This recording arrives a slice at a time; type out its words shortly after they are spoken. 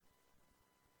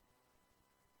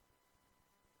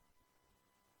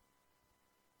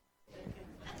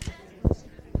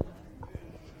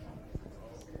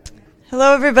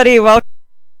Hello, everybody.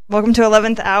 Welcome to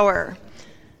 11th Hour.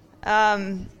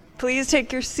 Please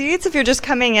take your seats if you're just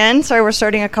coming in. Sorry, we're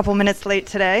starting a couple minutes late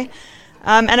today.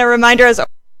 And a reminder, as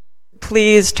always,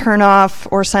 please turn off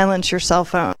or silence your cell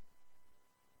phone.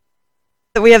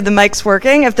 We have the mics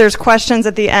working. If there's questions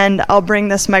at the end, I'll bring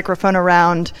this microphone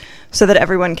around so that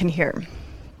everyone can hear.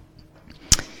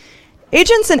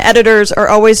 Agents and editors are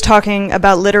always talking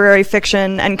about literary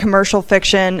fiction and commercial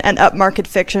fiction and upmarket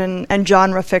fiction and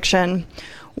genre fiction.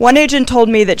 One agent told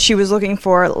me that she was looking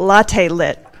for latte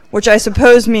lit, which I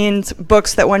suppose means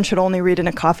books that one should only read in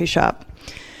a coffee shop.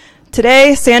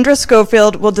 Today, Sandra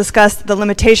Scofield will discuss the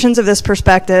limitations of this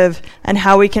perspective and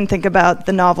how we can think about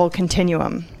the novel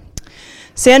Continuum.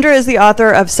 Sandra is the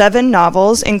author of 7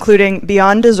 novels, including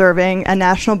Beyond Deserving, a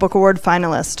National Book Award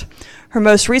finalist. Her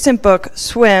most recent book,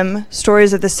 Swim,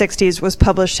 Stories of the 60s, was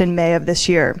published in May of this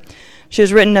year. She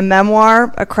has written a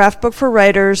memoir, a craft book for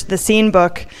writers, the Scene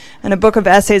Book, and a book of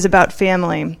essays about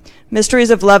family, Mysteries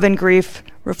of Love and Grief,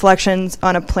 Reflections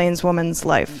on a Plainswoman's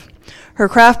Life. Her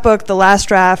craft book, The Last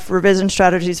Draft, Revision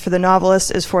Strategies for the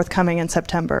Novelist, is forthcoming in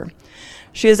September.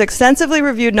 She has extensively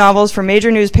reviewed novels for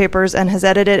major newspapers and has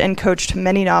edited and coached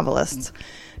many novelists.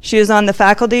 She is on the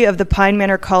faculty of the Pine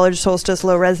Manor College Solstice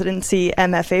Low Residency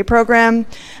MFA program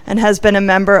and has been a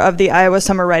member of the Iowa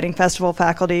Summer Writing Festival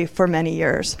faculty for many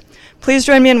years. Please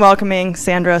join me in welcoming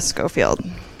Sandra Scofield.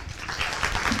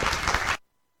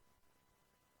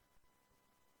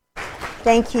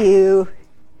 Thank you.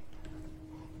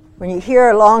 When you hear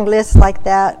a long list like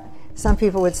that, some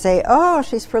people would say, oh,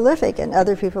 she's prolific, and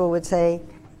other people would say,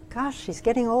 gosh, she's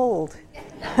getting old.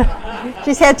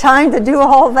 She's had time to do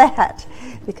all that.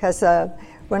 Because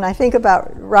when I think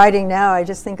about writing now, I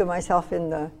just think of myself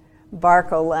in the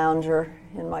Barco lounger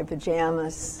in my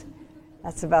pajamas.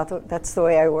 That's the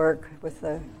way I work, with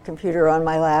the computer on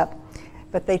my lap.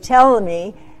 But they tell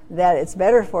me that it's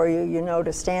better for you,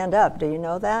 to stand up. Do you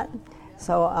know that?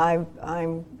 So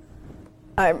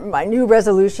my new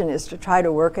resolution is to try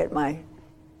to work at I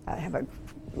have a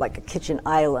kitchen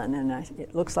island, and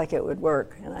it looks like it would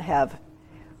work. And I have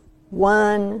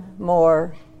one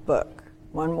more book.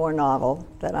 One more novel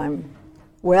that I'm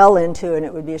well into, and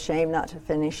it would be a shame not to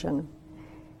finish, and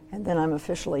then I'm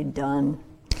officially done.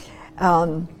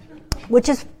 Which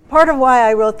is part of why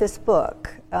I wrote this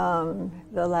book,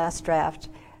 The Last Draft.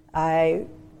 I've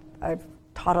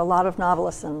taught a lot of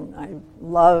novelists, and I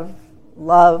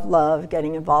love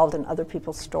getting involved in other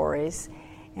people's stories,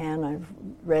 and I've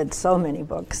read so many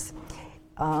books.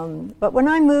 But when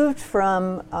I moved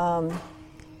from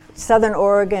Southern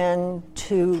Oregon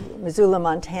to Missoula,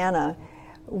 Montana,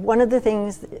 one of the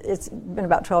things, it's been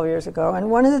about 12 years ago, and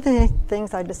one of the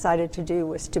things I decided to do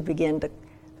was to begin to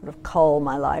sort of cull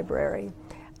my library.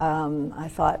 I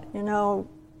thought,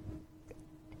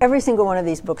 every single one of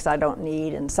these books I don't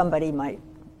need, and somebody might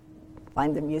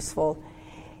find them useful.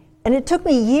 And it took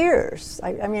me years.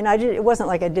 It wasn't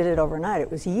like I did it overnight.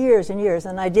 It was years and years,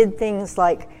 and I did things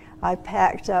like I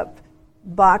packed up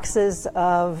boxes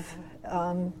of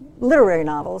literary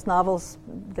novels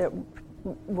that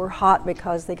were hot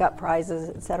because they got prizes,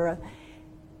 etc.,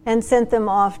 and sent them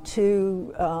off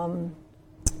to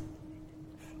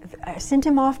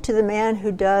the man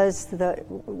who does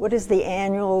what is the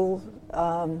annual,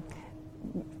 that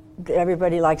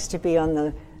everybody likes to be on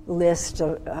the list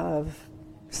of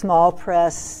small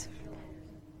press.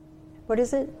 What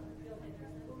is it?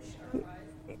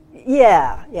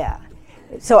 Yeah.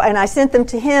 So, and I sent them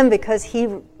to him because he,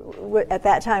 at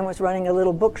that time, was running a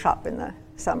little bookshop in the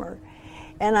summer.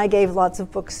 And I gave lots of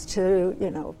books to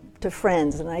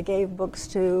friends, and I gave books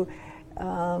to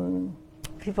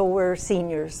people where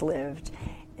seniors lived,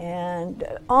 and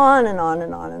on and on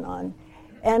and on and on.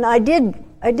 And I did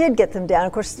get them down.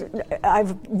 Of course,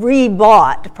 I've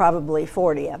rebought probably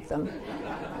 40 of them.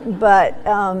 But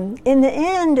in the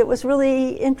end, it was really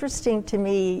interesting to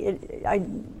me.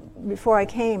 Before I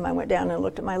came, I went down and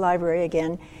looked at my library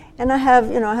again, and I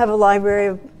have a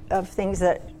library of things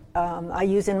that I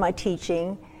use in my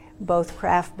teaching, both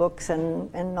craft books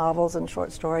and novels and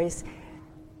short stories.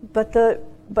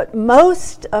 But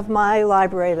most of my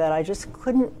library that I just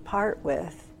couldn't part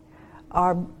with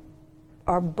are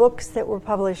books that were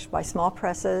published by small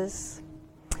presses,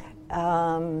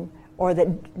 or that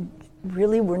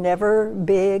really were never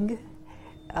big.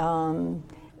 A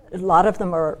lot of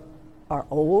them are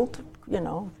old,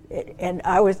 and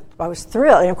I was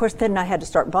thrilled. And of course, then I had to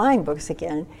start buying books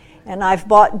again. And I've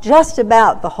bought just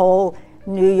about the whole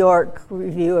New York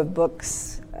Review of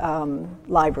Books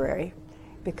library,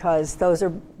 because those are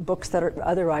books that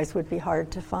otherwise would be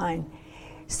hard to find.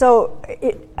 So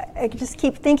I just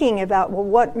keep thinking about, well,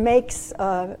 what makes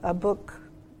a book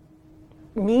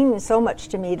mean so much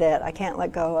to me that I can't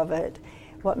let go of it?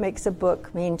 What makes a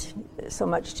book mean so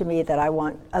much to me that I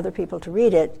want other people to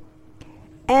read it?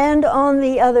 And on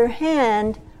the other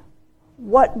hand,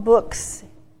 what books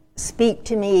speak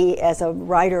to me as a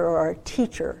writer or a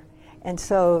teacher? And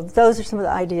so those are some of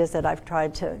the ideas that I've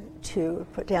tried to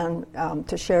put down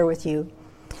to share with you.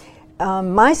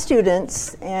 My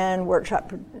students and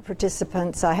workshop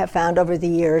participants, I have found over the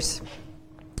years,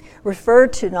 refer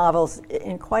to novels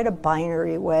in quite a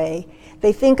binary way.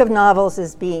 They think of novels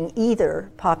as being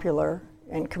either popular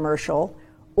and commercial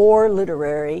or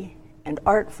literary and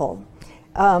artful.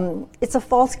 It's a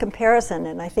false comparison,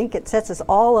 and I think it sets us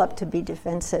all up to be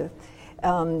defensive.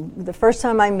 The first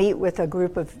time I meet with a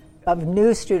group of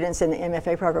new students in the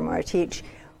MFA program where I teach,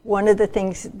 one of the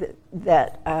things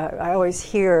that I always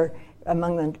hear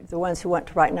among the ones who want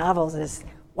to write novels is,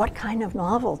 what kind of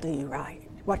novel do you write?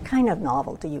 What kind of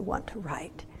novel do you want to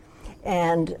write?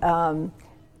 And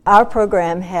our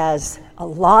program has a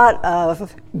lot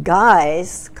of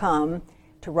guys come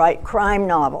to write crime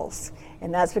novels,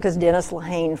 and that's because Dennis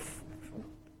Lehane's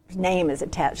name is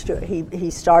attached to it. He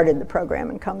started the program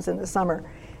and comes in the summer.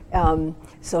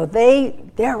 So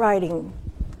they're writing,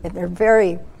 and they're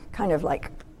very kind of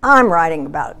like, I'm writing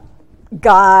about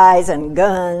guys and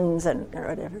guns and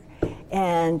whatever.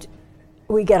 And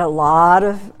we get a lot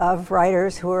of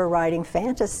writers who are writing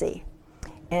fantasy,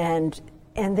 and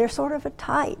they're sort of a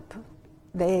type.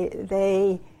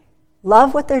 They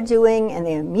love what they're doing, and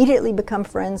they immediately become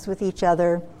friends with each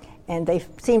other, and they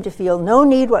seem to feel no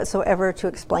need whatsoever to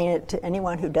explain it to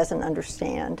anyone who doesn't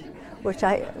understand, which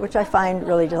I find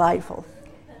really delightful.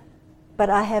 But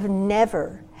I have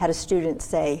never had a student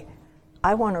say,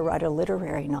 I want to write a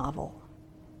literary novel.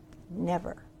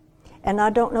 Never. And I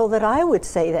don't know that I would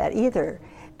say that either,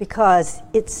 because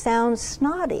it sounds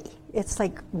snotty. It's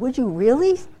like, would you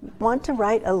really want to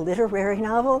write a literary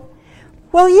novel?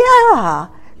 Well, yeah,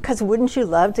 because wouldn't you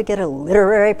love to get a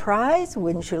literary prize?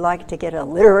 Wouldn't you like to get a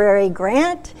literary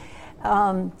grant?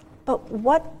 But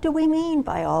what do we mean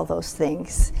by all those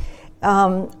things?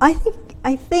 I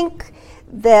think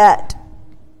that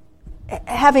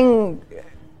having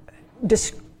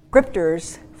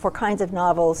descriptors for kinds of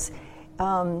novels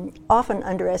often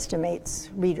underestimates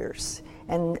readers,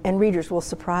 and readers will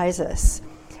surprise us.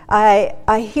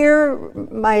 I hear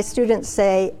my students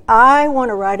say, I want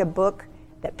to write a book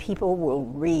that people will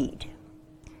read.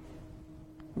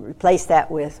 Replace that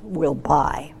with will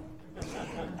buy.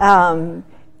 And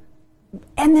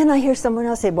then I hear someone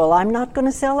else say, well, I'm not going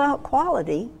to sell out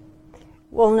quality.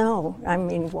 Well, no. I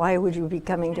mean, why would you be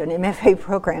coming to an MFA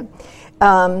program?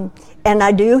 And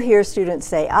I do hear students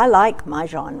say, I like my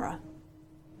genre.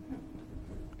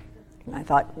 And I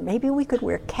thought, maybe we could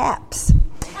wear caps.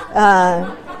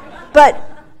 But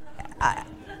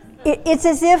it's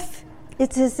as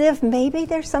if maybe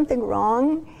there's something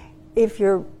wrong if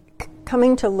you're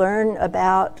coming to learn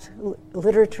about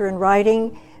literature and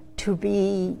writing to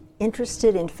be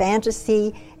interested in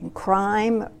fantasy and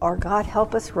crime, or God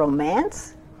help us,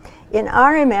 romance. In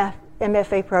our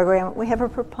MFA program, we have a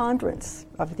preponderance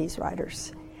of these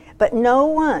writers. But no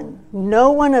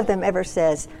one of them ever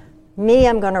says, me,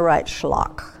 I'm going to write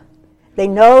schlock. They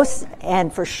know,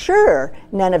 and for sure,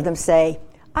 none of them say,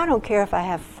 I don't care if I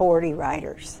have 40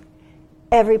 writers.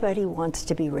 Everybody wants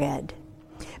to be read.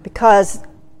 Because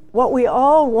what we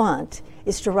all want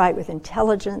is to write with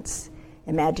intelligence,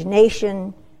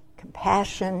 imagination,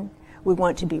 compassion. We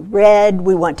want to be read.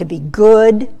 We want to be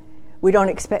good. We don't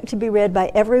expect to be read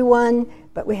by everyone,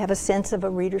 but we have a sense of a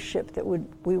readership that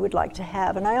we would like to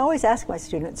have. And I always ask my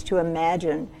students to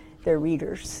imagine their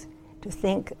readers, to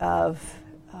think of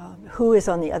who is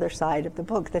on the other side of the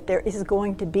book, that there is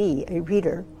going to be a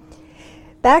reader.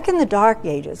 Back in the dark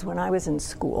ages, when I was in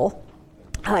school,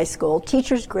 high school,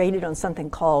 teachers graded on something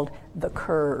called the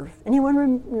curve.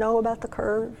 Anyone know about the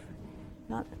curve?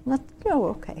 No,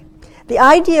 okay. The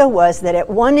idea was that at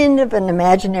one end of an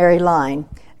imaginary line,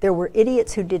 there were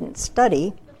idiots who didn't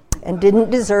study and didn't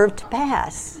deserve to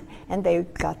pass, and they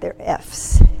got their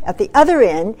Fs. At the other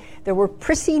end, there were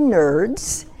prissy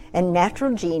nerds and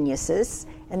natural geniuses,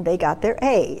 and they got their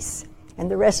A's. And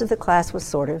the rest of the class was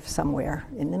sort of somewhere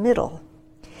in the middle.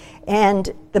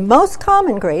 And the most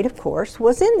common grade, of course,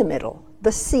 was in the middle,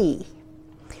 the C.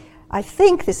 I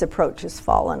think this approach has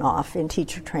fallen off in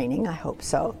teacher training, I hope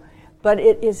so. But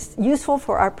it is useful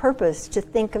for our purpose to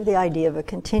think of the idea of a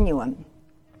continuum.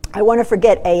 I want to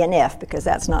forget A and F because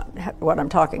that's not what I'm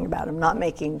talking about. I'm not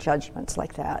making judgments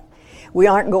like that. We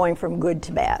aren't going from good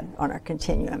to bad on our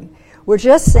continuum. We're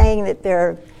just saying that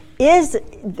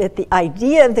the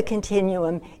idea of the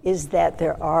continuum is that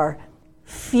there are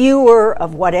fewer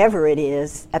of whatever it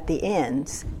is at the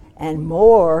ends, and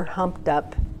more humped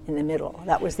up in the middle.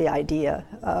 That was the idea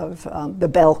of the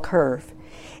bell curve.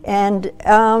 And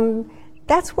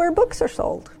that's where books are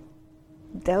sold.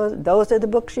 Those are the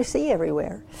books you see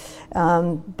everywhere.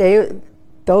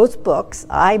 Those books,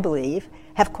 I believe,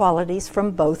 have qualities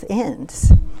from both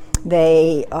ends.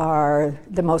 They are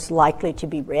the most likely to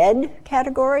be read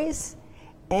categories,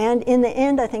 and in the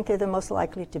end, I think they're the most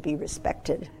likely to be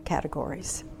respected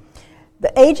categories.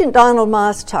 The agent Donald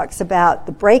Moss talks about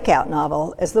the breakout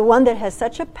novel as the one that has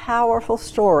such a powerful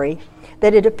story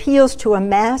that it appeals to a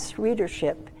mass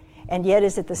readership and yet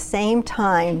is at the same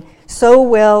time so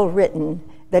well written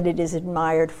that it is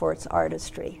admired for its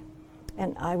artistry.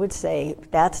 And I would say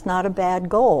that's not a bad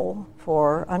goal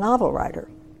for a novel writer.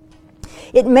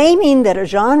 It may mean that a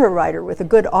genre writer with a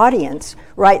good audience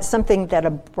writes something that a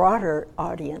broader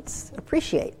audience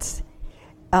appreciates.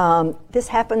 This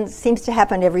seems to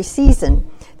happen every season.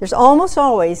 There's almost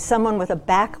always someone with a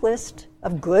backlist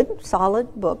of good,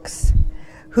 solid books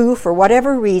who, for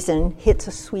whatever reason, hits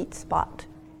a sweet spot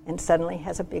and suddenly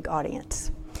has a big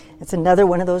audience. It's another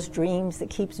one of those dreams that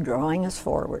keeps drawing us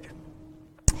forward.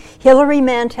 Hilary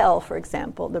Mantel, for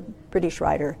example, the British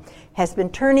writer, has been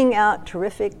turning out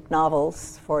terrific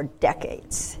novels for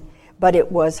decades, but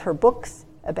it was her books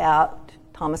about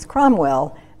Thomas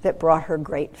Cromwell that brought her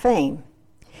great fame.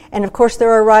 And of course,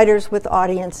 there are writers with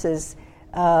audiences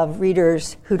of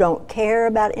readers who don't care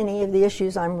about any of the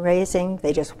issues I'm raising.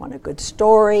 They just want a good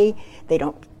story. They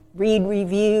don't read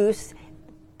reviews.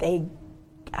 They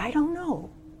don't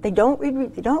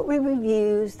read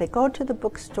reviews. They go to the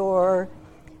bookstore.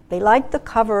 They like the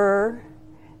cover.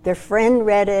 Their friend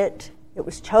read it. It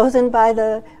was chosen by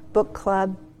the book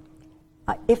club.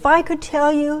 If I could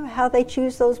tell you how they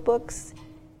choose those books,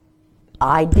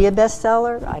 I'd be a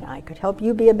bestseller. I could help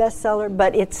you be a bestseller,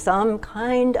 but it's some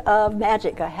kind of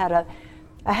magic. I had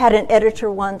an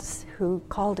editor once who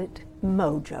called it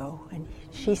mojo, and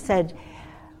she said,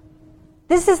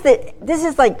 this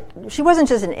is like, she wasn't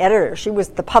just an editor, she was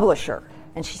the publisher.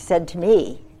 And she said to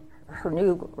me, her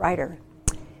new writer,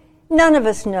 none of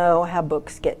us know how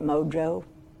books get mojo.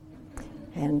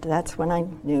 And that's when I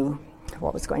knew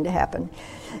what was going to happen.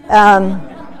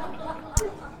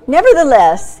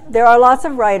 Nevertheless, there are lots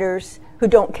of writers who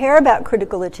don't care about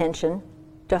critical attention,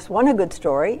 just want a good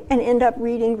story, and end up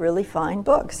reading really fine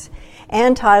books.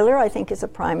 Ann Tyler, I think, is a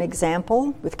prime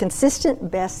example, with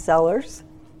consistent bestsellers,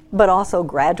 but also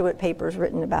graduate papers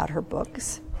written about her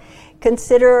books.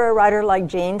 Consider a writer like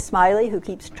Jane Smiley, who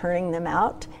keeps turning them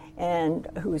out, and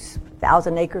whose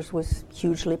 1,000 Acres was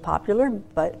hugely popular,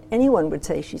 but anyone would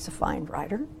say she's a fine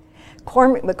writer.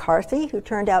 Cormac McCarthy, who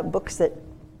turned out books that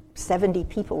 70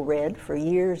 people read for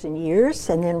years and years,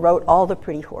 and then wrote All the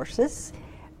Pretty Horses,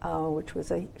 which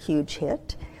was a huge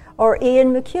hit. Or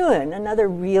Ian McEwan, another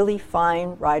really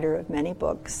fine writer of many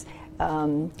books.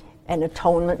 And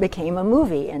Atonement became a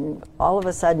movie, and all of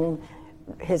a sudden,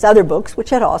 his other books,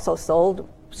 which had also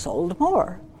sold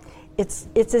more. It's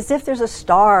as if there's a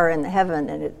star in heaven,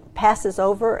 and it passes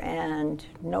over, and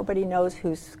nobody knows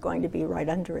who's going to be right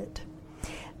under it.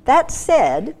 That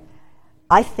said,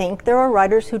 I think there are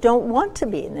writers who don't want to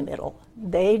be in the middle.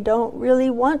 They don't really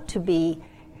want to be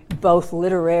both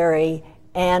literary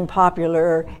and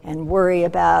popular and worry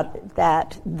about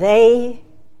that. They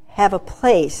have a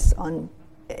place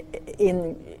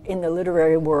in the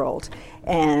literary world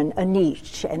and a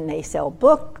niche, and they sell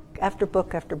book after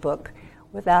book after book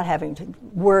without having to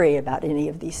worry about any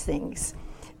of these things.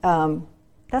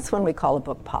 That's when we call a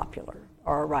book popular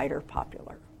or a writer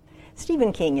popular.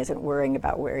 Stephen King isn't worrying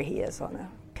about where he is on a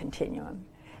continuum.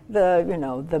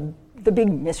 The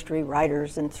big mystery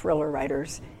writers and thriller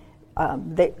writers,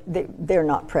 they're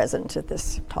not present at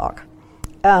this talk.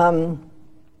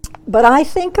 But I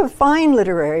think of fine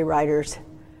literary writers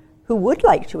who would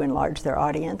like to enlarge their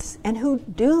audience and who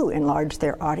do enlarge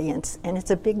their audience, and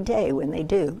it's a big day when they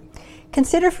do.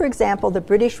 Consider, for example, the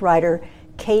British writer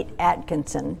Kate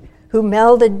Atkinson, who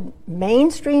melded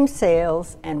mainstream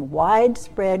sales and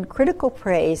widespread critical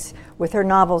praise with her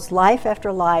novels Life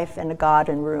After Life and A God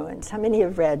in Ruins. How many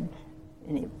have read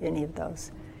any of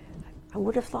those? I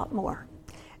would have thought more.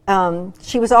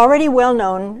 She was already well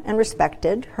known and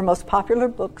respected. Her most popular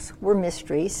books were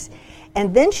mysteries.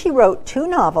 And then she wrote 2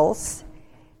 novels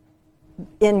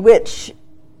in which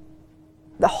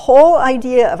the whole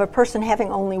idea of a person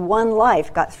having only one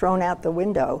life got thrown out the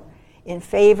window in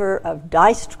favor of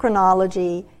diced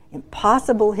chronology,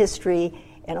 impossible history,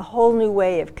 and a whole new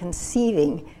way of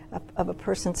conceiving of a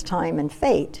person's time and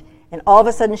fate. And all of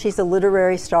a sudden, she's a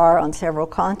literary star on several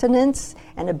continents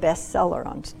and a bestseller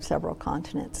on several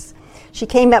continents. She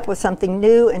came up with something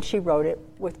new, and she wrote it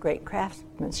with great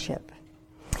craftsmanship.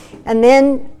 And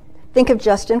then think of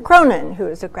Justin Cronin, who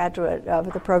is a graduate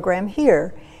of the program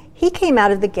here. He came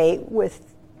out of the gate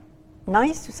with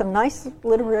some nice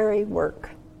literary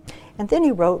work. And then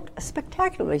he wrote a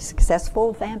spectacularly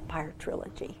successful vampire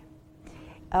trilogy.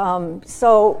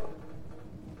 So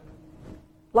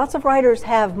lots of writers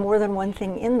have more than one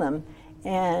thing in them,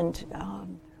 and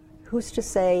who's to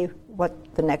say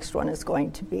what the next one is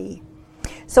going to be?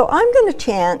 So I'm going to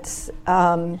chance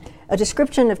a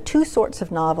description of two sorts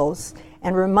of novels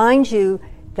and remind you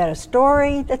that a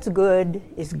story that's good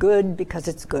is good because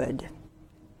it's good.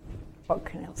 What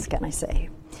else can I say?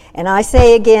 And I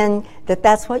say again that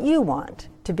that's what you want,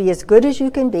 to be as good as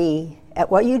you can be at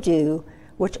what you do,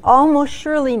 which almost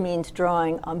surely means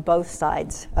drawing on both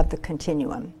sides of the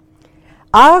continuum.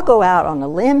 I'll go out on a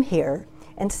limb here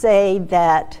and say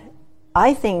that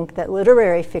I think that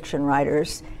literary fiction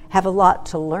writers have a lot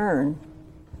to learn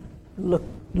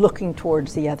looking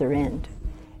towards the other end.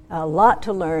 A lot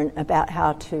to learn about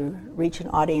how to reach an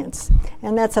audience.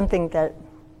 And that's something that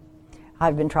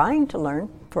I've been trying to learn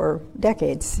for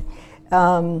decades.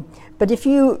 But if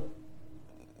you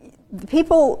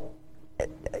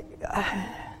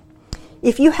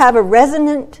have a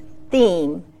resonant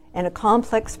theme and a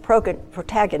complex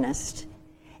protagonist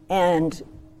and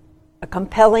a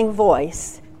compelling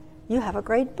voice, you have a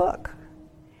great book.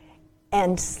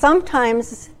 And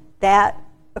sometimes that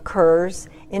occurs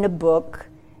in a book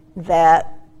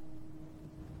that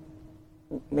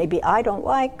maybe I don't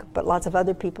like, but lots of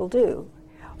other people do.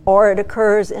 Or it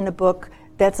occurs in a book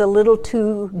that's a little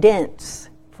too dense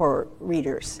for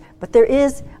readers. But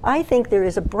I think there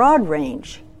is a broad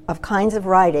range of kinds of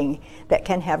writing that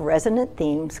can have resonant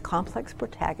themes, complex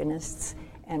protagonists,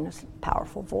 and a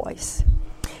powerful voice.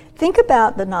 Think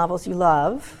about the novels you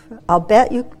love. I'll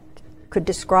bet you could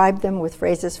describe them with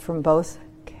phrases from both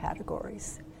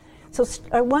categories. So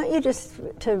I want you just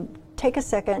to take a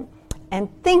second and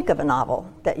think of a novel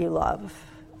that you love.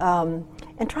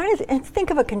 And try to think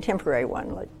of a contemporary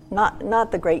one, like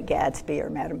not The Great Gatsby or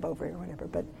Madame Bovary or whatever,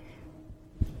 but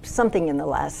something in the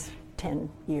last 10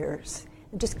 years.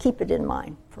 And just keep it in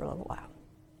mind for a little while.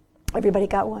 Everybody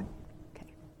got one? Okay.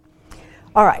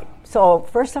 All right, so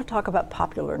first I'll talk about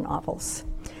popular novels.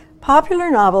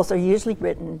 Popular novels are usually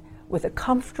written with a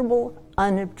comfortable,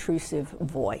 unobtrusive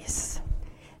voice.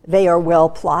 They are well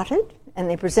plotted, and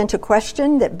they present a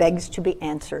question that begs to be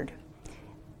answered.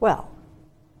 Well,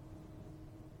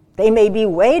 they may be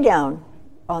way down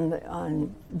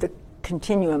on the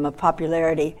continuum of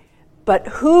popularity, but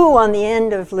who on the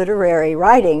end of literary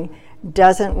writing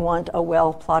doesn't want a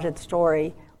well-plotted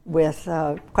story with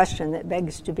a question that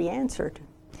begs to be answered?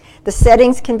 The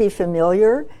settings can be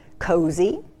familiar,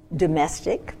 cozy,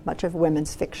 domestic, much of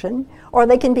women's fiction, or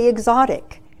they can be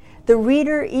exotic. The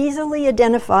reader easily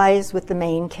identifies with the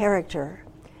main character.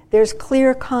 There's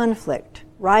clear conflict,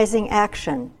 rising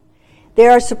action.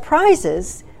 There are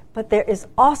surprises, but there is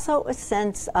also a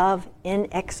sense of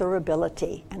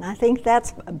inexorability. And I think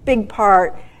that's a big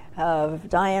part of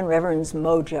Diane Reverend's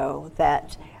mojo,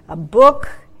 that a book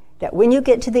that when you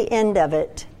get to the end of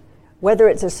it, whether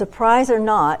it's a surprise or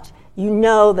not, you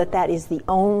know that that is the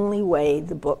only way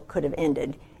the book could have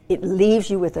ended. It leaves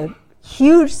you with a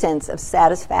huge sense of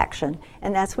satisfaction,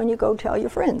 and that's when you go tell your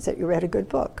friends that you read a good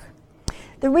book.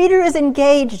 The reader is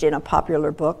engaged in a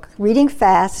popular book, reading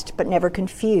fast but never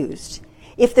confused.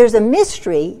 If there's a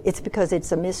mystery, it's because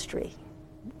it's a mystery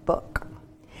book.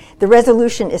 The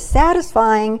resolution is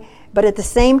satisfying, but at the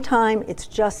same time, it's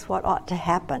just what ought to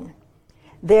happen.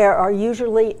 There are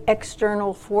usually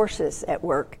external forces at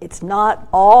work. It's not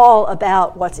all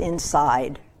about what's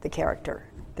inside the character.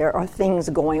 There are things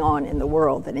going on in the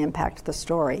world that impact the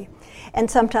story. And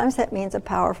sometimes that means a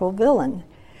powerful villain.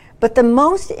 But the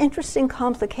most interesting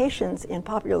complications in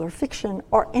popular fiction,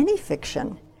 or any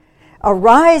fiction,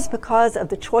 arise because of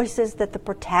the choices that the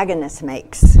protagonist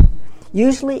makes,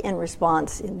 usually in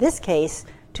response, in this case,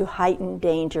 to heightened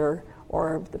danger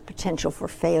or the potential for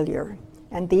failure.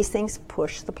 And these things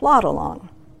push the plot along.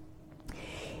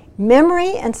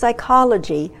 Memory and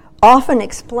psychology often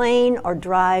explain or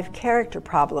drive character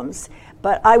problems,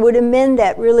 but I would amend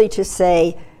that really to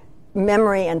say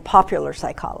memory and popular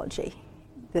psychology,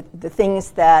 the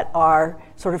things that are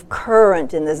sort of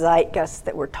current in the zeitgeist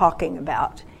that we're talking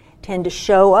about tend to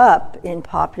show up in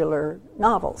popular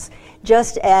novels,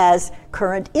 just as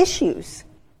current issues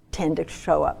tend to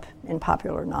show up in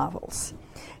popular novels.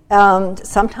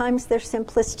 Sometimes they're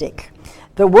simplistic.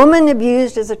 The woman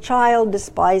abused as a child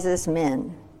despises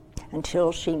men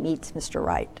until she meets Mr.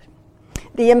 Right.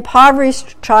 The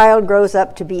impoverished child grows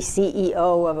up to be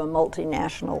CEO of a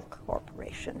multinational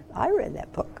corporation. I read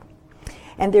that book.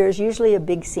 And there is usually a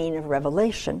big scene of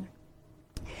revelation.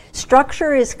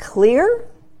 Structure is clear.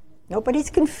 Nobody's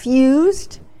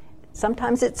confused.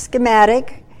 Sometimes it's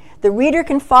schematic. The reader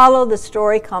can follow the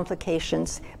story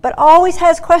complications, but always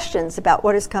has questions about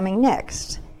what is coming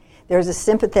next. There's a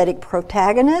sympathetic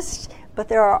protagonist, but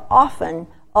there are often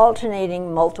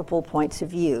alternating multiple points of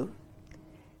view.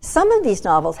 Some of these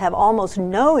novels have almost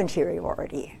no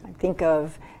interiority. I think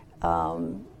of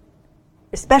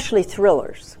especially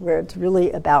thrillers, where it's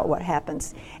really about what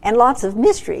happens, and lots of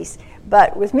mysteries.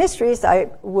 But with mysteries, I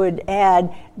would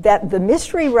add that the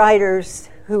mystery writers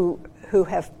who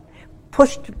have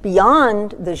pushed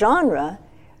beyond the genre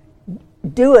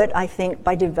do it, I think,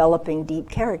 by developing deep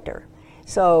character.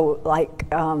 So, like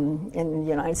in the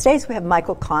United States, we have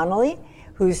Michael Connelly,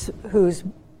 whose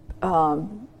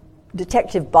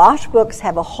Detective Bosch books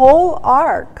have a whole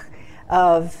arc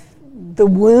of the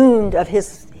wound of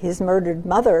his murdered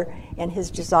mother and his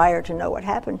desire to know what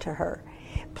happened to her.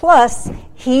 Plus,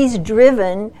 he's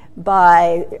driven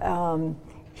by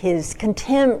his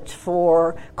contempt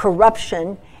for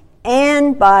corruption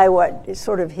and by what is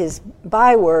sort of his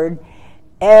byword,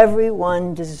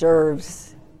 everyone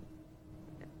deserves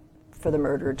for the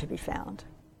murderer to be found.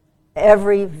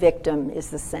 Every victim is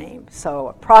the same. So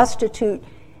a prostitute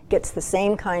gets the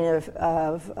same kind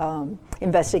of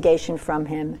investigation from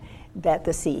him that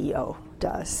the CEO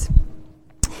does.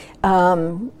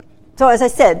 So as I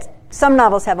said, some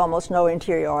novels have almost no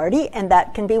interiority, and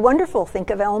that can be wonderful.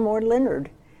 Think of Elmore Leonard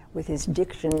with his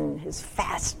diction, his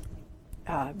fast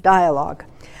dialogue.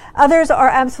 Others are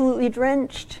absolutely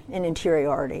drenched in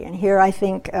interiority, and here I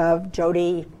think of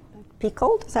Jodi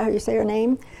Picoult, is that how you say her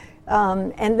name?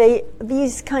 And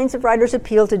these kinds of writers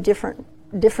appeal to different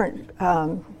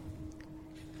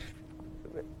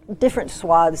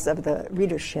swaths of the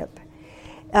readership.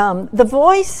 The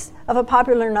voice of a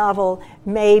popular novel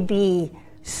may be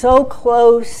so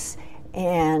close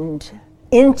and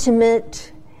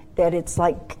intimate that it's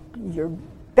like your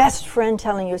best friend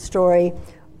telling you a story,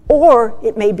 or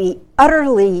it may be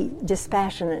utterly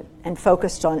dispassionate and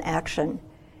focused on action.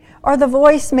 Or the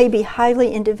voice may be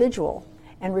highly individual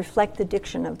and reflect the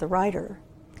diction of the writer.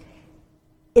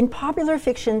 In popular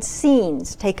fiction,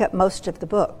 scenes take up most of the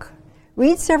book.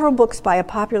 Read several books by a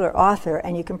popular author,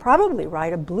 and you can probably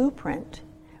write a blueprint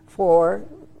for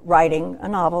writing a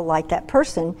novel like that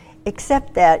person,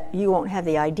 except that you won't have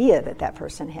the idea that that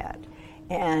person had.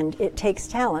 And it takes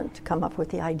talent to come up with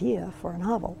the idea for a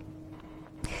novel.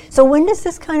 So when does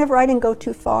this kind of writing go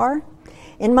too far?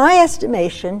 In my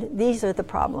estimation, these are the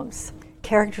problems.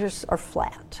 Characters are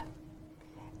flat.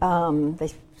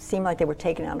 They seem like they were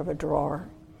taken out of a drawer.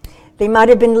 They might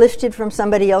have been lifted from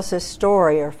somebody else's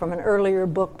story or from an earlier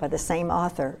book by the same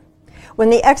author. When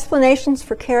the explanations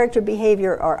for character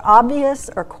behavior are obvious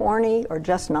or corny or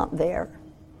just not there.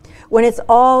 When it's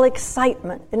all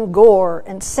excitement and gore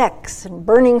and sex and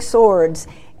burning swords,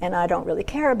 and I don't really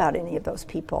care about any of those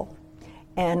people.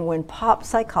 And when pop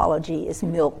psychology is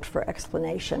milked for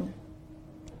explanation.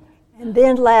 And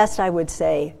then last, I would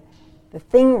say, the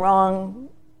thing wrong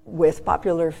with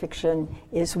popular fiction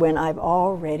is when I've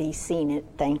already seen it,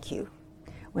 thank you.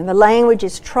 When the language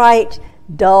is trite,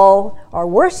 dull, or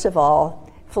worst of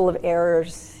all, full of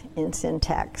errors in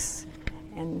syntax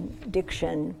and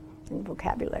diction and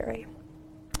vocabulary.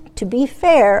 To be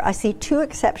fair, I see two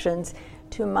exceptions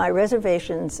to my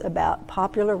reservations about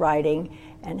popular writing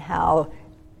and how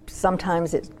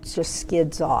sometimes it just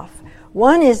skids off.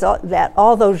 One is that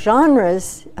although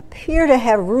genres appear to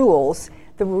have rules,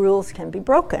 the rules can be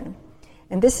broken.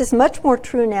 And this is much more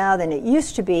true now than it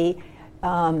used to be.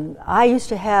 I used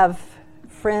to have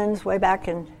friends way back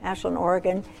in Ashland,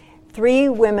 Oregon, 3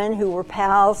 women who were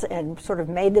pals and sort of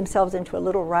made themselves into a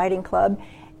little writing club.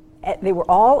 They were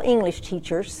all English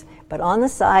teachers, but on the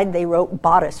side they wrote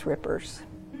bodice rippers.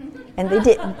 And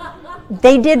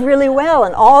they did really well,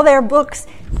 and all their books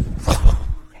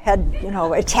had,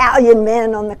 Italian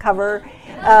men on the cover.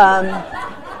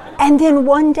 And then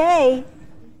one day,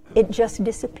 it just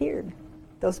disappeared.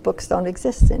 Those books don't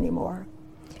exist anymore.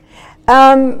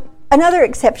 Another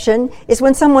exception is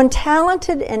when someone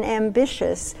talented and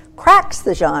ambitious cracks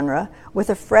the genre with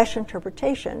a fresh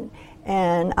interpretation.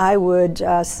 And I would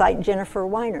cite Jennifer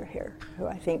Weiner here, who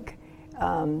I think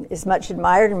is much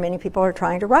admired, and many people are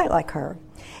trying to write like her.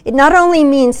 It not only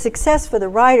means success for the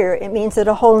writer, it means that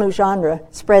a whole new genre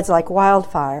spreads like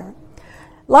wildfire.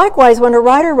 Likewise, when a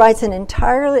writer writes an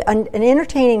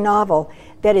entertaining novel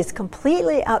that is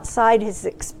completely outside his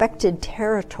expected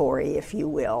territory, if you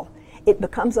will, it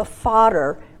becomes a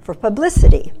fodder for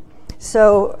publicity.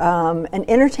 So an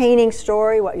entertaining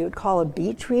story, what you would call a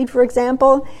beach read, for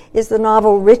example, is the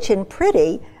novel Rich and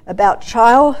Pretty, about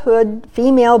childhood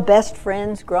female best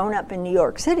friends grown up in New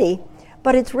York City,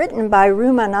 but it's written by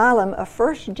Ruman Alam, a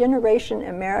first-generation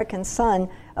American son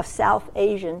of South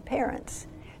Asian parents.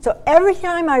 So every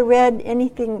time I read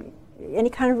anything,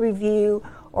 any kind of review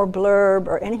or blurb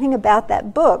or anything about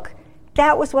that book,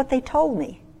 that was what they told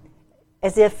me,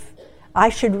 as if I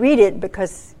should read it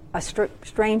because a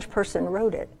strange person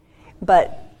wrote it.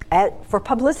 But for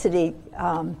publicity,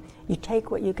 you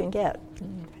take what you can get,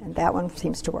 and that one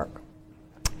seems to work.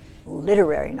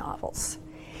 Literary novels.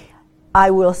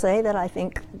 I will say that I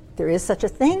think there is such a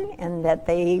thing and that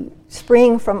they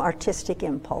spring from artistic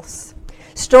impulse.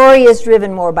 Story is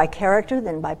driven more by character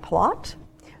than by plot.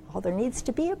 Well, there needs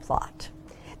to be a plot.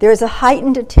 There is a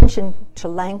heightened attention to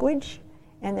language,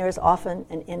 and there is often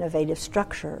an innovative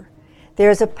structure. There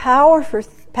is a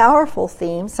powerful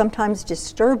theme, sometimes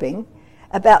disturbing,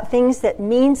 about things that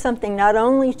mean something not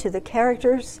only to the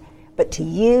characters, but to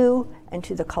you and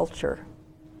to the culture.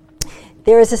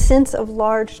 There is a sense of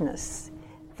largeness.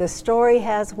 The story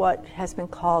has what has been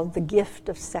called the gift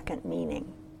of second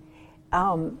meaning.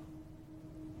 Not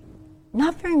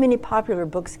very many popular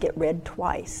books get read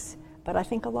twice, but I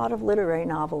think a lot of literary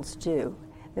novels do.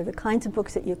 They're the kinds of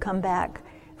books that you come back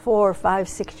 4, 5,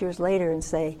 6 years later and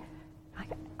say,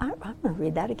 I'm going to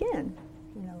read that again,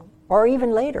 or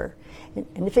even later.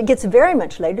 And if it gets very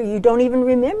much later, you don't even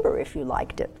remember if you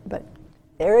liked it, but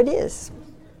there it is.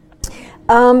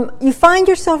 You find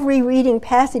yourself rereading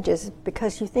passages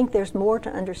because you think there's more to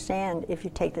understand if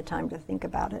you take the time to think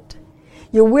about it.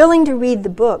 You're willing to read the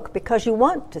book because you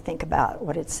want to think about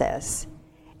what it says.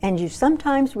 And you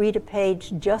sometimes read a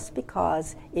page just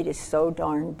because it is so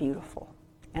darn beautiful.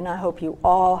 And I hope you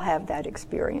all have that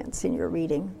experience in your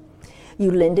reading. You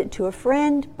lend it to a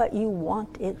friend, but you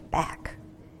want it back.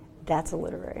 That's a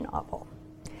literary novel.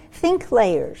 Think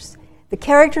layers. The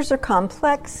characters are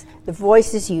complex, the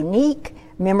voice is unique,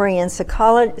 memory and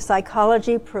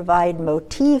psychology provide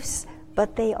motifs,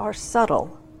 but they are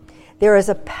subtle. There is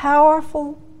a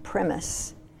powerful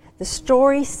premise. The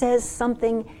story says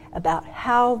something about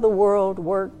how the world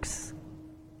works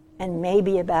and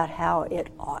maybe about how it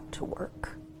ought to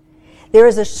work. There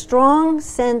is a strong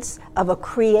sense of a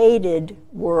created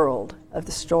world of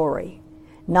the story.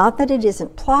 Not that it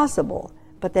isn't plausible,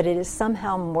 but that it is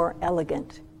somehow more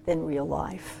elegant than real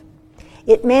life.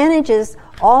 It manages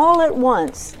all at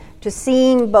once to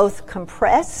seem both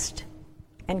compressed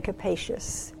and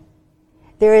capacious.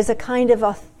 There is a kind of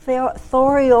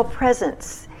authorial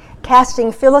presence,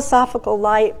 casting philosophical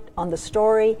light on the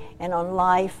story and on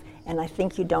life, and I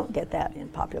think you don't get that in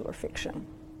popular fiction.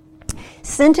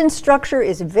 Sentence structure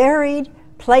is varied,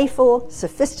 playful,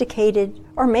 sophisticated,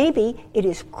 or maybe it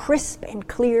is crisp and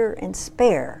clear and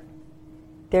spare.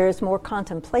 There is more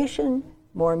contemplation,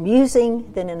 more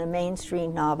musing than in a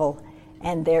mainstream novel,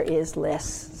 and there is less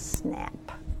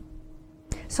snap.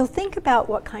 So think about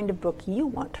what kind of book you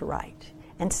want to write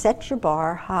and set your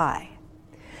bar high.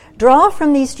 Draw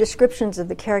from these descriptions of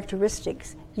the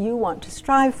characteristics you want to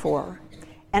strive for.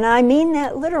 And I mean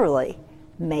that literally.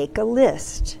 Make a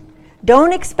list.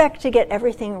 Don't expect to get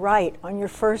everything right on your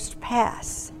first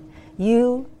pass.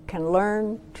 You can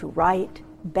learn to write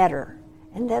better.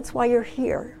 And that's why you're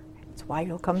here. It's why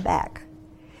you'll come back.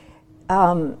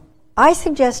 I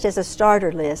suggest as a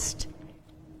starter list,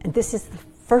 and this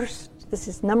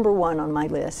is number one on my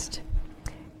list,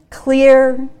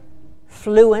 clear,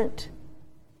 fluent,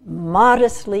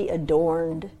 modestly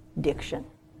adorned diction.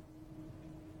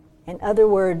 In other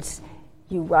words,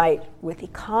 you write with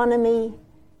economy,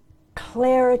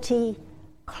 clarity,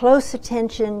 close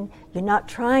attention. You're not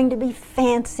trying to be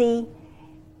fancy,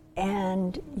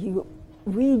 and you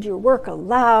read your work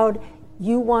aloud.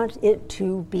 You want it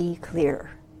to be clear.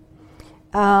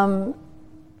 You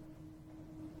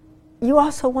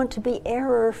also want to be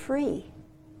error-free.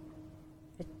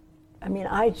 I mean,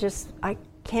 I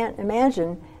can't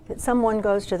imagine that someone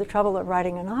goes to the trouble of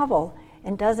writing a novel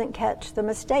and doesn't catch the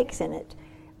mistakes in it.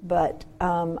 But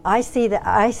I see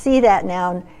that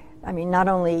now. I mean, not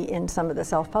only in some of the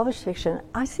self-published fiction,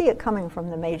 I see it coming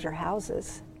from the major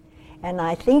houses. And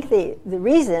I think the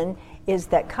reason is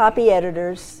that copy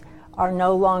editors are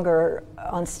no longer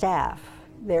on staff.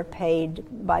 They're paid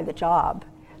by the job.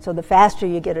 So the faster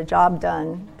you get a job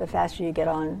done, the faster you get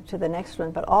on to the next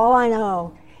one. But all I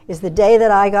know is the day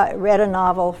that I read a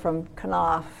novel from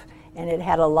Knopf and it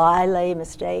had a lie-lay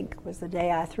mistake was the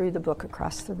day I threw the book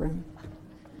across the room.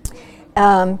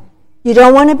 You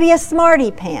don't want to be a smarty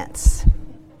pants.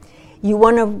 You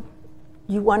want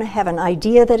to have an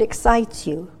idea that excites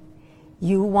you.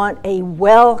 You want a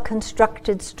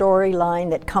well-constructed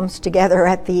storyline that comes together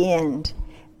at the end,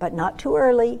 but not too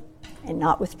early and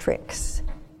not with tricks.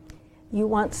 You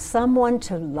want someone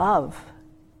to love.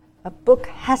 A book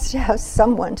has to have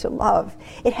someone to love.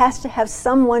 It has to have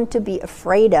someone to be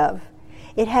afraid of.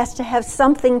 It has to have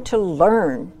something to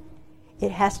learn. It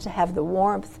has to have the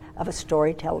warmth of a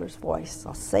storyteller's voice.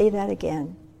 I'll say that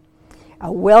again.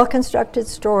 A well-constructed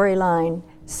storyline,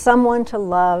 someone to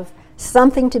love,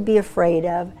 something to be afraid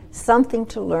of, something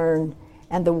to learn,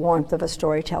 and the warmth of a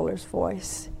storyteller's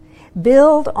voice.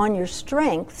 Build on your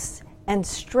strengths and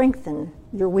strengthen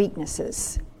your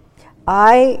weaknesses.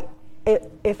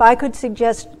 If I could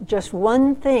suggest just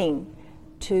one thing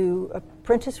to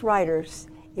apprentice writers,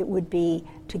 it would be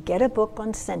to get a book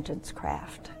on sentence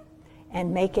craft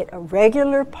and make it a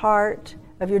regular part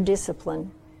of your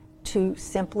discipline to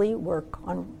simply work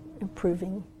on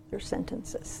improving your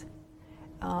sentences.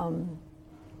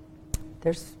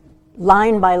 There's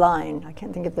Line by Line. I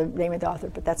can't think of the name of the author,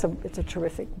 but it's a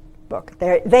terrific book.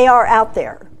 They are out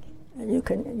there, and you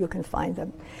can find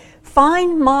them.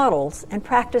 Find models and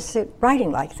practice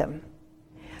writing like them.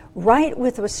 Write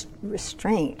with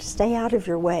restraint. Stay out of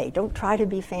your way. Don't try to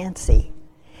be fancy.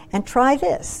 And try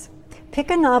this. Pick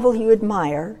a novel you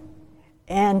admire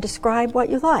and describe what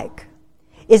you like.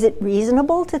 Is it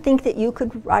reasonable to think that you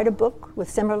could write a book with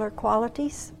similar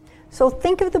qualities? So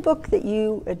think of the book that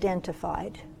you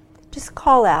identified. Just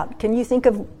call out. Can you think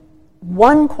of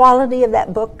one quality of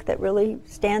that book that really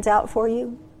stands out for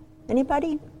you?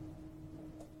 Anybody?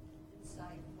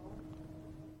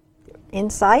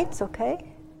 Insights, okay.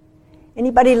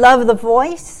 Anybody love the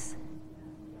voice?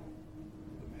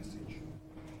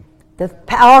 The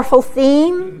powerful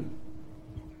theme?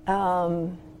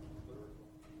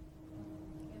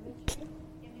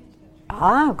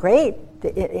 Great.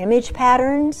 The image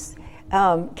patterns.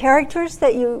 Characters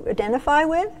that you identify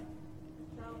with?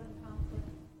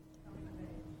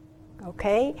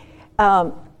 Okay.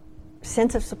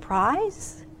 Sense of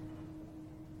surprise?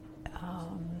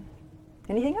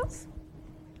 Anything else?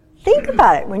 Think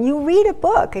about it. When you read a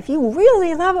book, if you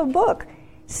really love a book,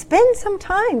 spend some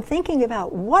time thinking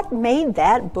about what made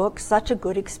that book such a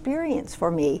good experience for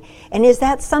me. And is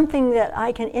that something that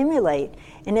I can emulate?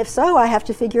 And if so, I have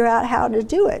to figure out how to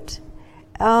do it.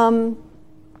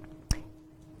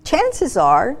 Chances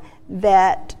are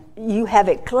that you have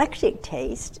eclectic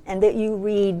taste and that you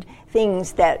read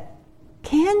things that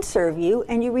can serve you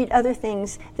and you read other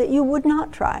things that you would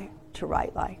not try to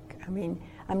write like. I mean,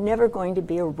 I'm never going to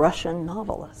be a Russian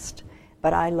novelist,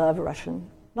 but I love Russian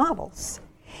novels.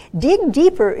 Dig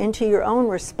deeper into your own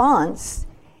response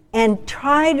and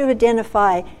try to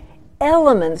identify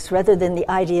elements rather than the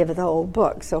idea of the whole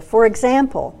book. So, for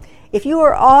example, if you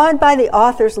are awed by the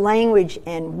author's language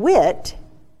and wit,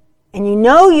 and you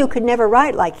know you could never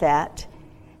write like that,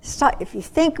 if you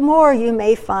think more, you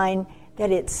may find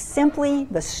that it's simply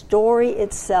the story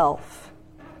itself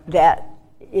that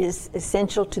is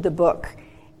essential to the book,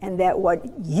 and that what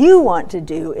you want to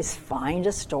do is find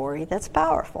a story that's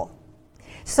powerful.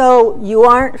 So you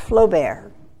aren't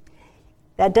Flaubert.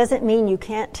 That doesn't mean you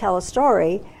can't tell a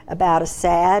story about a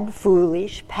sad,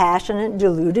 foolish, passionate,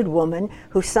 deluded woman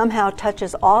who somehow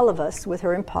touches all of us with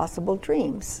her impossible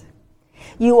dreams.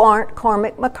 You aren't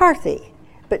Cormac McCarthy,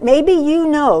 but maybe you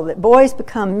know that boys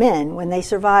become men when they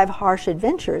survive harsh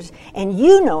adventures, and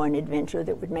you know an adventure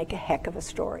that would make a heck of a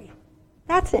story.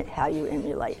 That's how you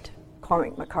emulate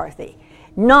Cormac McCarthy,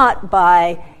 not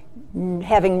by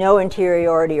having no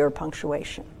interiority or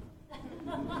punctuation.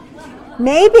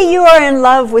 Maybe you are in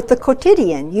love with the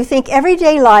quotidian. You think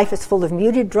everyday life is full of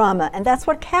muted drama, and that's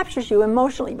what captures you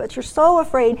emotionally, but you're so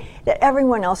afraid that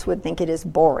everyone else would think it is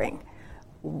boring.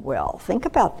 Well, think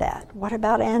about that. What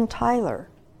about Ann Tyler,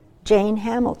 Jane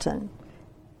Hamilton,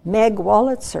 Meg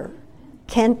Wolitzer,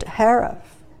 Kent Harif,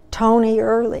 Tony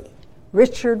Early,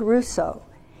 Richard Russo?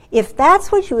 If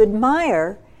that's what you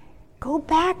admire, go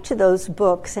back to those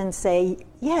books and say,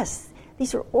 yes,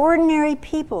 these are ordinary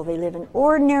people. They live in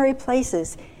ordinary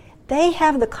places. They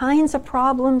have the kinds of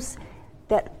problems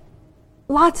that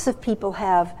lots of people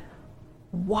have.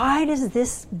 Why does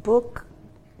this book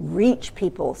reach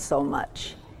people so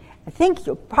much? I think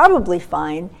you'll probably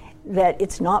find that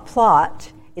it's not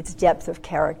plot, it's depth of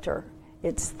character.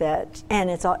 It's that,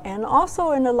 and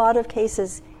also in a lot of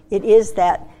cases, it is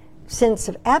that sense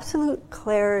of absolute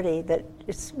clarity that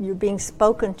you're being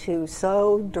spoken to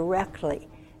so directly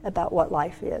about what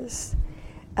life is.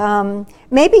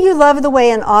 Maybe you love the way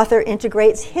an author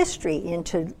integrates history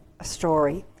into a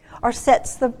story or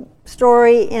sets the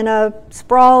story in a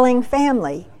sprawling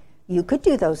family. You could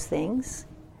do those things.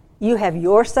 You have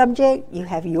your subject, you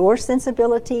have your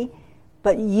sensibility,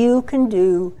 but you can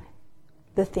do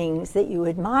the things that you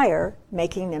admire,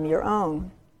 making them your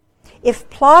own. If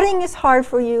plotting is hard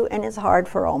for you, and it's hard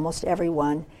for almost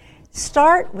everyone,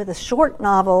 start with a short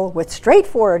novel with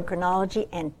straightforward chronology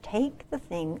and take the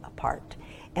thing apart.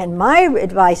 And my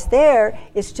advice there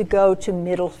is to go to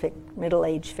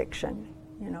middle-age fiction.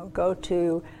 Go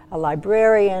to a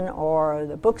librarian or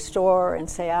the bookstore and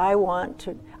say, I want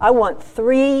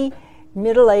 3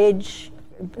 middle-aged,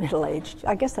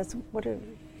 I guess that's what it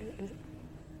is,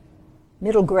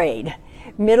 middle grade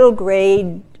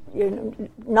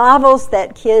novels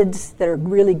that kids that are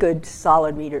really good,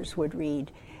 solid readers would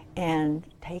read, and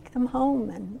take them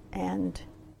home and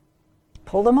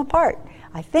pull them apart.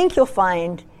 I think you'll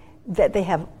find that they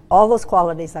have all those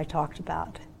qualities I talked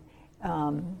about.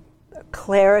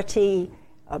 Clarity,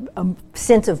 a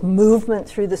sense of movement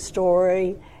through the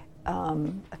story,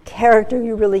 a character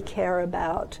you really care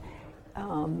about,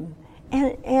 and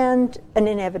an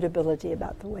inevitability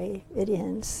about the way it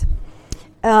ends.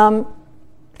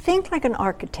 Think like an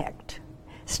architect.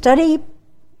 Study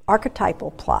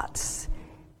archetypal plots.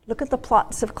 Look at the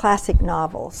plots of classic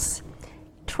novels.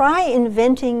 Try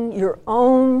inventing your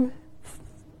own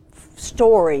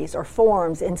stories or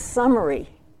forms in summary.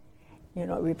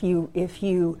 If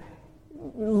you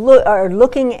are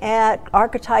looking at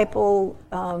archetypal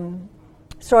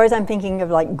stories, I'm thinking of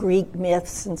like Greek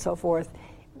myths and so forth.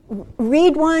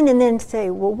 Read one and then say,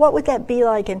 well, what would that be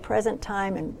like in present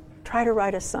time, and try to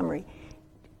write a summary.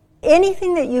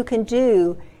 Anything that you can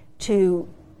do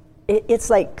it's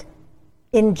like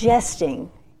ingesting.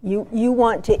 You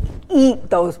want to eat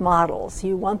those models.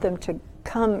 You want them to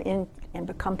come in and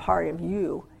become part of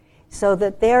you so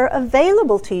that they're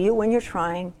available to you when you're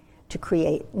trying to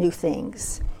create new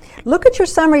things. Look at your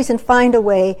summaries and find a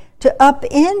way to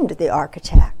upend the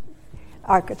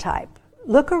archetype.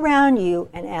 Look around you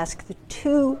and ask the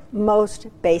 2 most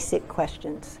basic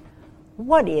questions.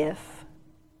 What if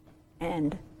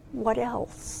and what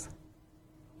else?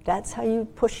 That's how you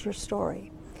push your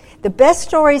story. The best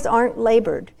stories aren't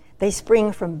labored. They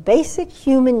spring from basic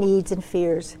human needs and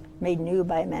fears made new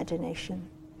by imagination.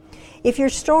 If your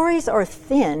stories are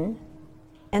thin,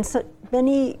 and so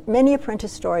many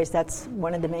apprentice stories, that's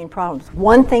one of the main problems.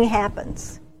 One thing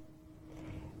happens.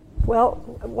 Well,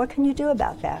 what can you do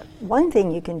about that? One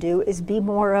thing you can do is be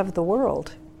more of the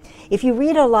world. If you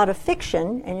read a lot of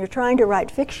fiction and you're trying to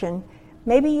write fiction,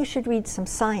 maybe you should read some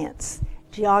science,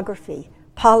 geography,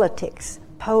 politics,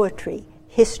 poetry,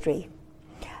 history.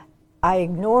 I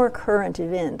ignore current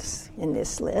events in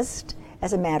this list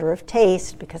as a matter of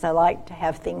taste because I like to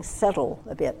have things settle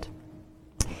a bit.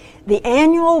 The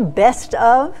annual Best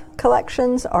Of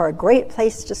collections are a great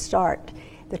place to start.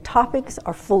 The topics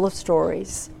are full of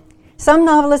stories. Some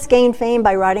novelists gain fame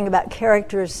by writing about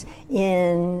characters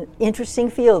in interesting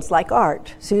fields like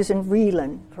art, Susan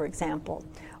Vreeland, for example,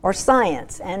 or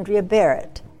science, Andrea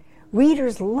Barrett.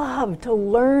 Readers love to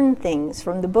learn things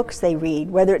from the books they read,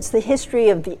 whether it's the history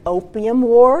of the Opium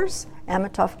Wars,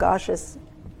 Amitav Ghosh's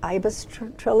Ibis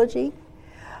trilogy,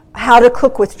 How to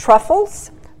Cook with Truffles,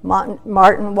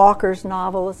 Martin Walker's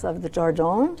novels of the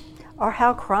Jardin, or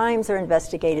how crimes are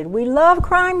investigated. We love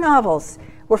crime novels.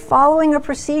 We're following a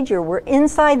procedure. We're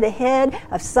inside the head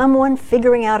of someone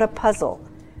figuring out a puzzle.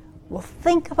 Well,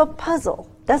 think of a puzzle.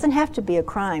 Doesn't have to be a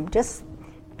crime. Just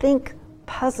think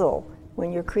puzzle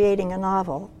when you're creating a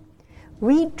novel.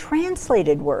 Read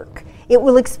translated work. It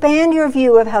will expand your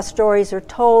view of how stories are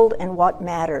told and what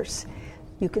matters.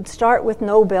 You could start with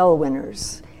Nobel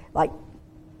winners like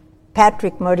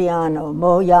Patrick Modiano,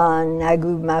 Moyan,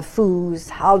 Nagu Mahfouz,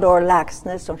 Haldor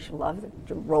Laxness. Don't you love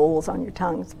the rolls on your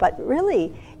tongues? But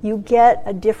really, you get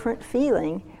a different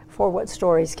feeling for what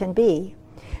stories can be.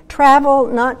 Travel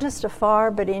not just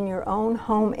afar, but in your own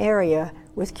home area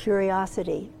with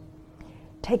curiosity.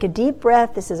 Take a deep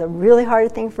breath. This is a really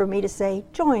hard thing for me to say.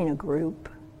 Join a group,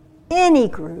 any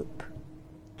group.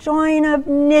 Join a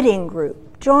knitting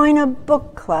group. Join a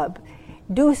book club.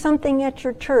 Do something at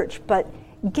your church, but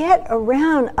get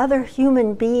around other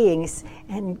human beings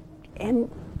and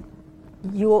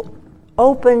you'll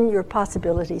open your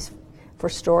possibilities for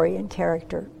story and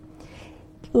character.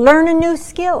 Learn a new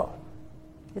skill.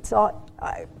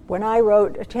 When I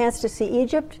wrote A Chance to See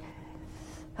Egypt,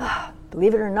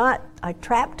 believe it or not, I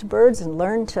trapped birds and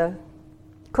learned to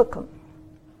cook them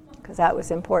because that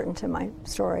was important to my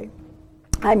story.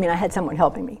 I had someone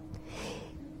helping me.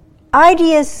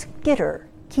 Ideas skitter.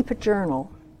 Keep a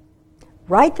journal.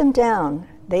 Write them down.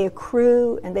 They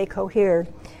accrue and they cohere.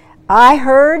 I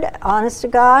heard, honest to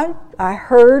God,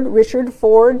 Richard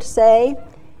Ford say,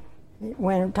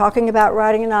 when talking about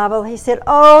writing a novel, he said,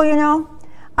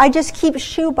 I just keep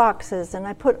shoe boxes and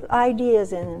I put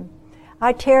ideas in them.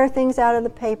 I tear things out of the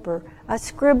paper. I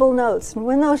scribble notes. And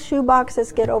when those shoe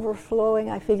boxes get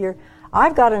overflowing, I figure,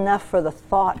 I've got enough for the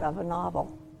thought of a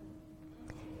novel.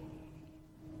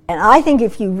 And I think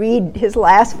if you read his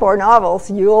last 4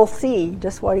 novels, you'll see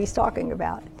just what he's talking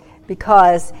about.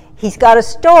 Because he's got a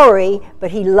story, but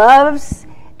he loves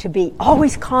to be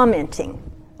always commenting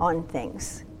on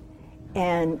things.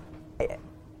 And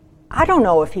I don't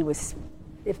know if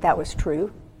that was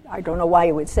true. I don't know why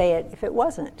he would say it if it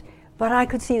wasn't. But I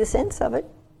could see the sense of it,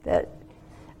 that,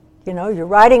 you're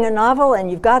writing a novel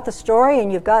and you've got the story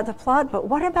and you've got the plot, but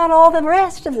what about all the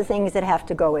rest of the things that have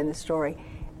to go in the story?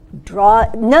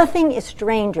 Nothing is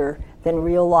stranger than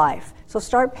real life. So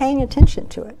start paying attention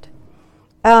to it.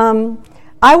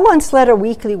 I once led a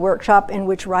weekly workshop in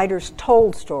which writers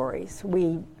told stories.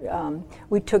 We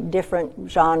took different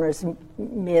genres,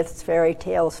 myths, fairy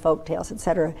tales, folk tales,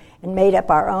 etc., and made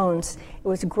up our own. It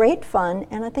was great fun,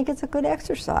 and I think it's a good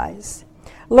exercise.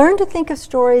 Learn to think of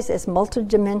stories as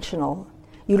multidimensional.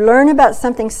 You learn about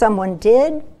something someone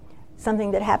did,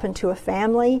 something that happened to a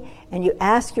family, and you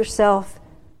ask yourself,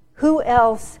 who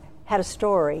else had a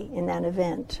story in that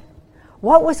event?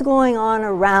 What was going on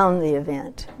around the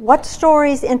event? What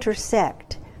stories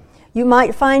intersect? You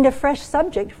might find a fresh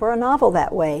subject for a novel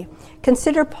that way.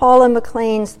 Consider Paula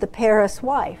McLean's The Paris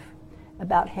Wife,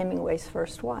 about Hemingway's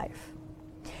first wife.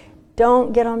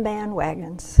 Don't get on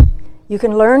bandwagons. You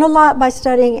can learn a lot by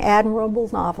studying admirable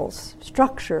novels,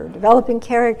 structure, developing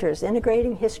characters,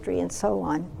 integrating history, and so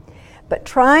on. But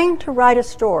trying to write a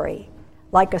story,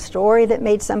 like a story that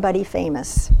made somebody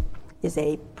famous, is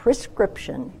a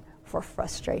prescription for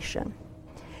frustration.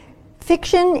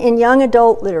 Fiction in young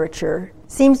adult literature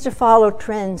seems to follow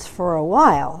trends for a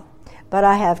while, but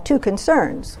I have 2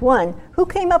 concerns. 1, who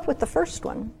came up with the first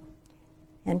one?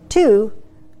 And 2,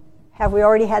 have we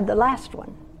already had the last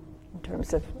one in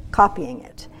terms of copying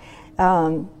it?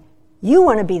 You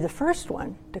want to be the first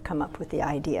one to come up with the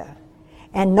idea,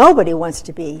 and nobody wants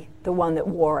to be the one that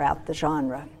wore out the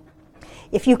genre.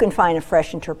 If you can find a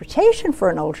fresh interpretation for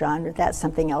an old genre, that's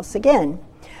something else again.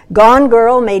 Gone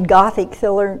Girl made Gothic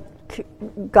thriller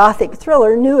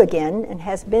new again and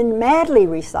has been madly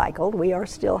recycled. We are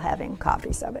still having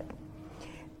copies of it.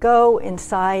 Go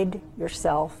inside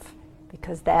yourself,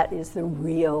 because that is the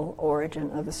real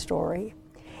origin of the story.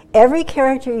 Every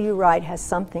character you write has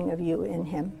something of you in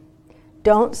him.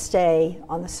 Don't stay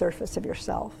on the surface of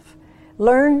yourself.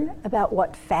 Learn about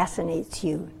what fascinates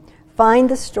you. Find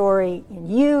the story in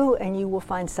you, and you will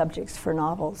find subjects for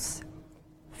novels.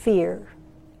 Fear,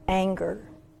 anger,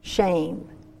 shame,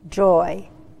 joy,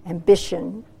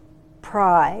 ambition,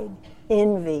 pride,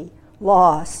 envy,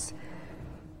 loss,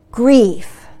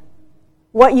 grief,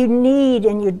 what you need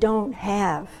and you don't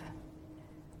have,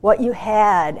 what you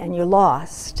had and you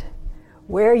lost,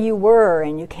 where you were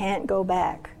and you can't go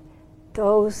back.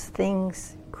 Those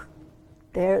things,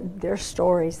 they're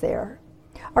stories there.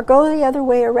 Or go the other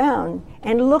way around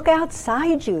and look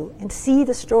outside you and see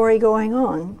the story going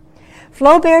on.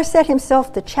 Flaubert set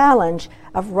himself the challenge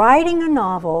of writing a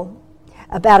novel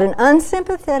about an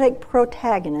unsympathetic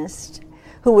protagonist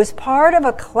who was part of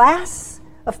a class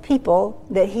of people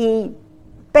that he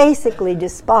basically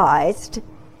despised.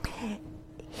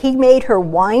 He made her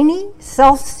whiny,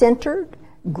 self-centered,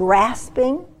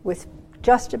 grasping, with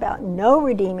just about no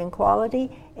redeeming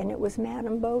quality, and it was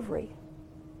Madame Bovary.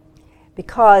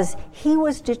 Because he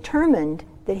was determined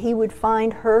that he would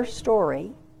find her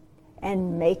story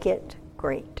and make it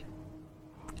great.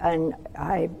 And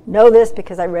I know this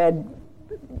because I read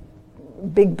a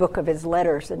big book of his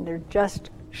letters, and they're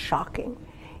just shocking.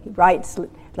 He writes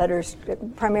letters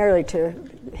primarily to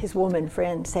his woman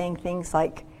friend, saying things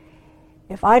like,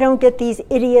 if I don't get these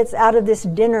idiots out of this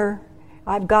dinner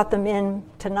I've got them in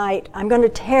tonight, I'm going to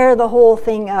tear the whole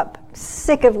thing up.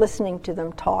 Sick of listening to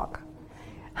them talk.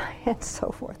 And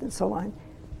so forth and so on.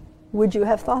 Would you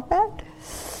have thought that?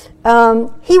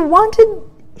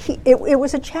 It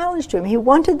was a challenge to him. He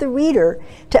wanted the reader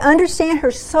to understand her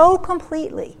so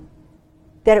completely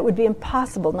that it would be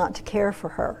impossible not to care for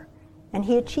her. And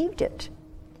he achieved it.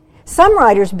 Some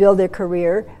writers build their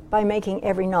career by making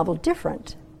every novel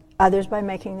different, others by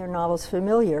making their novels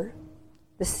familiar.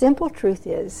 The simple truth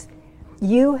is,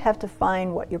 you have to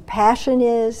find what your passion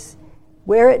is,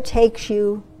 where it takes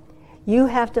you. You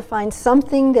have to find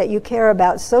something that you care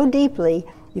about so deeply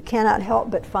you cannot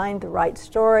help but find the right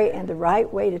story and the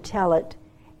right way to tell it.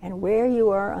 And where you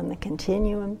are on the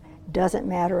continuum doesn't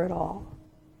matter at all.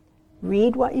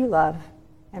 Read what you love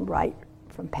and write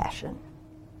from passion.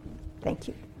 Thank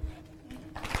you.